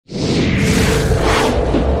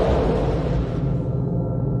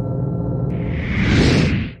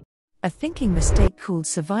A thinking mistake called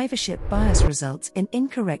survivorship bias results in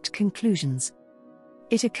incorrect conclusions.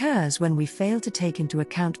 It occurs when we fail to take into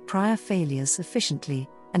account prior failures sufficiently,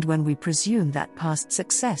 and when we presume that past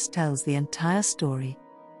success tells the entire story.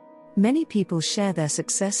 Many people share their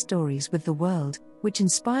success stories with the world, which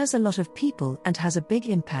inspires a lot of people and has a big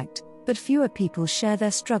impact, but fewer people share their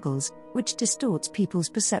struggles, which distorts people's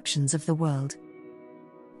perceptions of the world.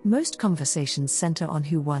 Most conversations center on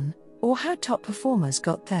who won, or how top performers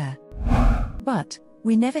got there. But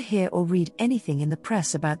we never hear or read anything in the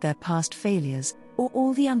press about their past failures, or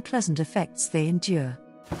all the unpleasant effects they endure.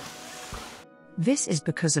 This is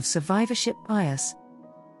because of survivorship bias.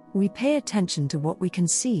 We pay attention to what we can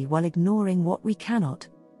see while ignoring what we cannot.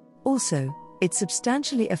 Also, it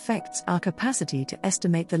substantially affects our capacity to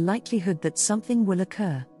estimate the likelihood that something will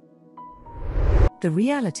occur. The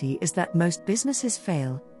reality is that most businesses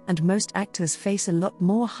fail, and most actors face a lot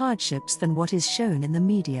more hardships than what is shown in the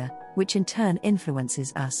media, which in turn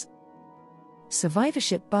influences us.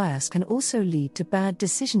 Survivorship bias can also lead to bad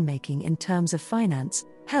decision-making in terms of finance,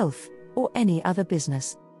 health, or any other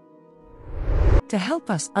business. To help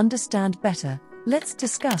us understand better, let's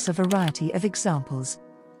discuss a variety of examples.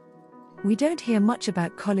 We don't hear much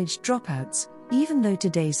about college dropouts, even though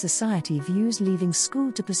today's society views leaving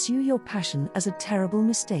school to pursue your passion as a terrible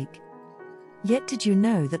mistake. Yet did you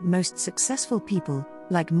know that most successful people,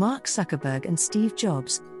 like Mark Zuckerberg and Steve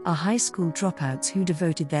Jobs, are high school dropouts who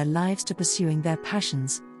devoted their lives to pursuing their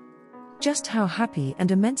passions? Just how happy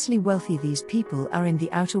and immensely wealthy these people are in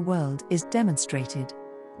the outer world is demonstrated.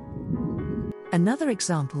 Another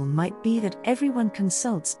example might be that everyone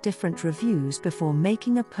consults different reviews before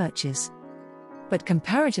making a purchase. But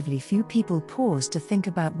comparatively few people pause to think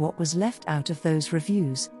about what was left out of those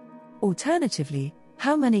reviews. Alternatively,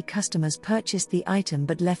 how many customers purchased the item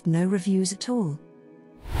but left no reviews at all?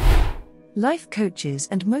 Life coaches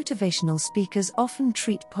and motivational speakers often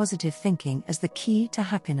treat positive thinking as the key to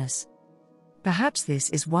happiness. Perhaps this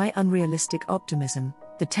is why unrealistic optimism,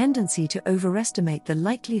 the tendency to overestimate the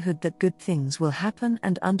likelihood that good things will happen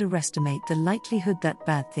and underestimate the likelihood that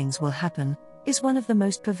bad things will happen, is one of the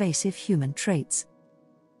most pervasive human traits.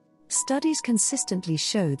 Studies consistently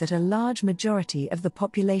show that a large majority of the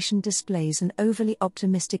population displays an overly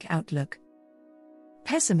optimistic outlook.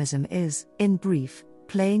 Pessimism is, in brief,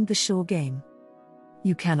 playing the sure game.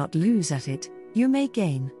 You cannot lose at it, you may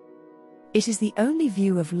gain. It is the only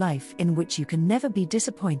view of life in which you can never be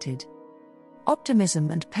disappointed. Optimism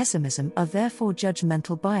and pessimism are therefore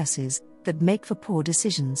judgmental biases that make for poor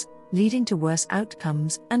decisions, leading to worse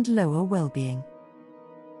outcomes and lower well-being.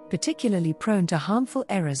 Particularly prone to harmful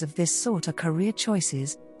errors of this sort are career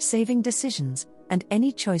choices, saving decisions, and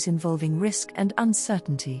any choice involving risk and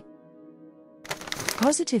uncertainty.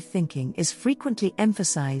 Positive thinking is frequently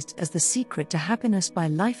emphasized as the secret to happiness by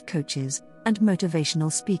life coaches and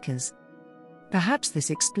motivational speakers. Perhaps this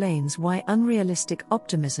explains why unrealistic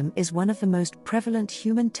optimism is one of the most prevalent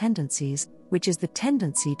human tendencies, which is the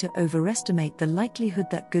tendency to overestimate the likelihood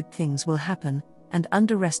that good things will happen, and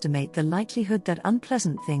underestimate the likelihood that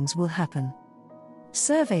unpleasant things will happen.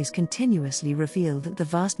 Surveys continuously reveal that the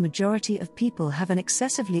vast majority of people have an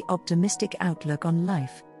excessively optimistic outlook on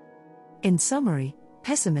life. In summary,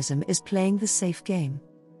 pessimism is playing the safe game.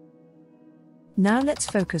 Now let's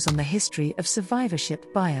focus on the history of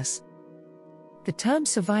survivorship bias. The term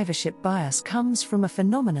survivorship bias comes from a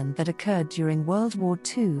phenomenon that occurred during World War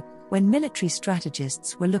II, when military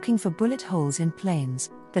strategists were looking for bullet holes in planes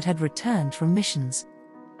that had returned from missions.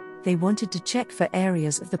 They wanted to check for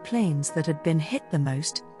areas of the planes that had been hit the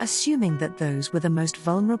most, assuming that those were the most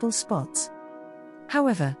vulnerable spots.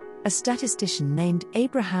 However, a statistician named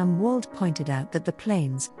Abraham Wald pointed out that the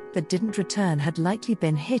planes that didn't return had likely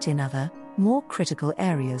been hit in other, more critical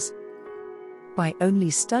areas. By only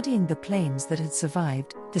studying the planes that had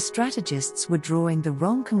survived, the strategists were drawing the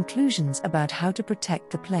wrong conclusions about how to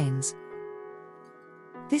protect the planes.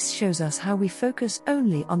 This shows us how we focus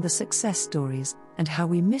only on the success stories, and how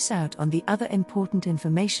we miss out on the other important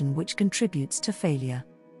information which contributes to failure.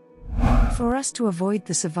 For us to avoid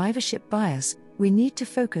the survivorship bias, we need to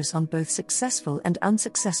focus on both successful and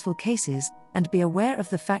unsuccessful cases, and be aware of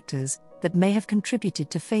the factors that may have contributed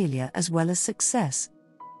to failure as well as success.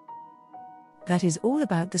 That is all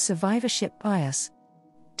about the survivorship bias.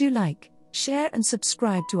 Do like, share and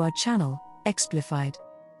subscribe to our channel, Explified.